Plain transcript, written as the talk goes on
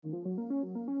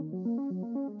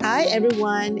Hi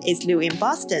everyone, it's Liu in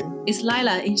Boston. It's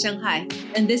Lila in Shanghai,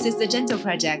 and this is The Gentle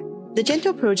Project. The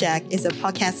Gentle Project is a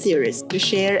podcast series to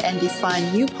share and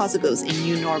define new possibles in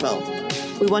new normal.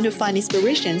 We want to find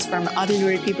inspirations from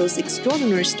ordinary people's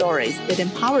extraordinary stories that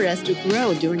empower us to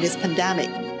grow during this pandemic.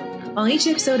 On each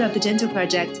episode of The Gentle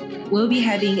Project, we'll be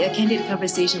having a candid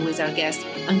conversation with our guests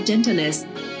on gentleness,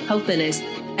 healthiness,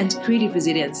 and creative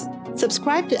resilience.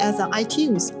 Subscribe to us on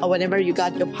iTunes or whenever you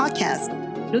got your podcast.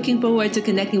 Looking forward to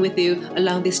connecting with you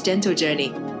along this gentle journey.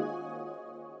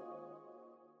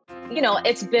 You know,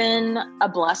 it's been a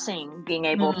blessing being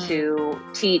able to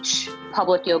teach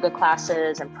public yoga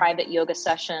classes and private yoga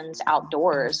sessions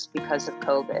outdoors because of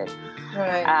COVID.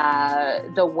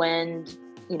 Right. The wind,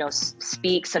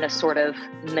 speaks in a sort of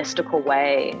mystical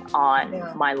way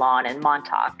on my lawn in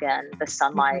Montauk, and the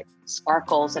sunlight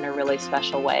sparkles in a really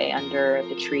special way under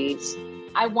the trees.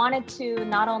 I wanted to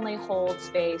not only hold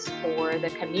space for the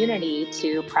community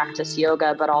to practice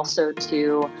yoga, but also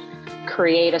to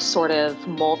create a sort of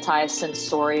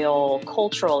multi-sensorial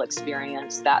cultural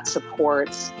experience that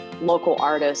supports local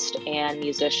artists and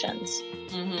musicians.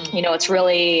 It's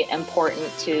really important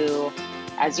to,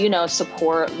 as you know,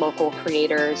 support local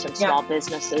creators and small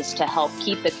businesses to help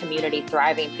keep the community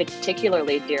thriving,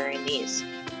 particularly during these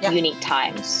unique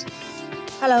times.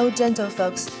 Hello, gentle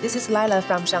folks. This is Lila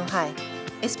from Shanghai.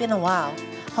 It's been a while.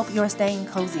 Hope you're staying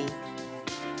cozy.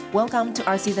 Welcome to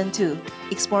our Season 2,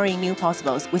 Exploring New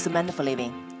Possibles with Mindful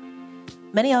Living.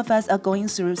 Many of us are going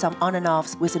through some on and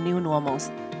offs with the new normals,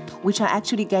 which are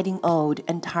actually getting old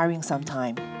and tiring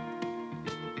sometime.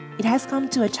 It has come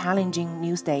to a challenging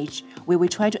new stage where we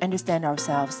try to understand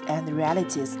ourselves and the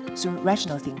realities through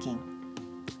rational thinking.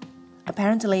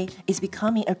 Apparently, it's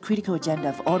becoming a critical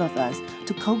agenda for all of us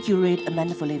to co-curate a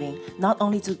mindful living, not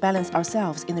only to balance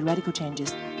ourselves in the radical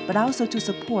changes, but also to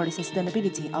support the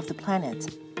sustainability of the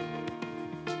planet.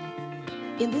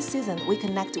 In this season, we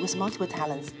connect with multiple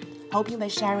talents, hoping by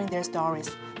sharing their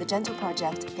stories, the Gentle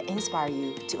Project can inspire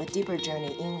you to a deeper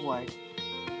journey inward.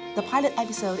 The pilot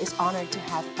episode is honored to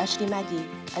have Ashley Maggie,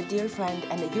 a dear friend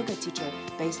and a yoga teacher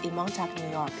based in Montauk, New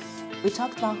York. We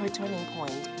talked about her turning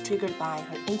point, triggered by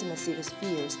her intimacy with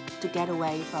fears to get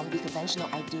away from the conventional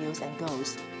ideals and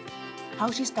goals. How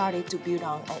she started to build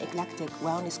on an eclectic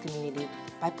wellness community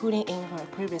by putting in her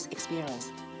previous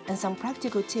experience, and some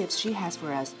practical tips she has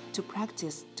for us to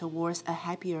practice towards a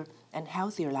happier and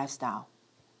healthier lifestyle.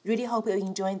 Really hope you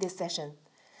enjoyed this session.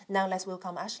 Now let's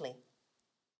welcome Ashley.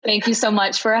 Thank you so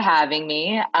much for having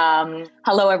me.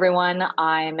 Hello, everyone.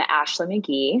 I'm Ashley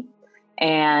McGee,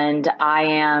 and I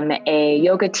am a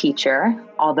yoga teacher,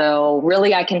 although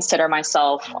really I consider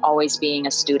myself always being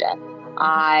a student.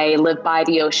 I live by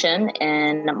the ocean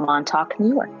in Montauk,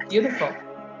 New York. Beautiful.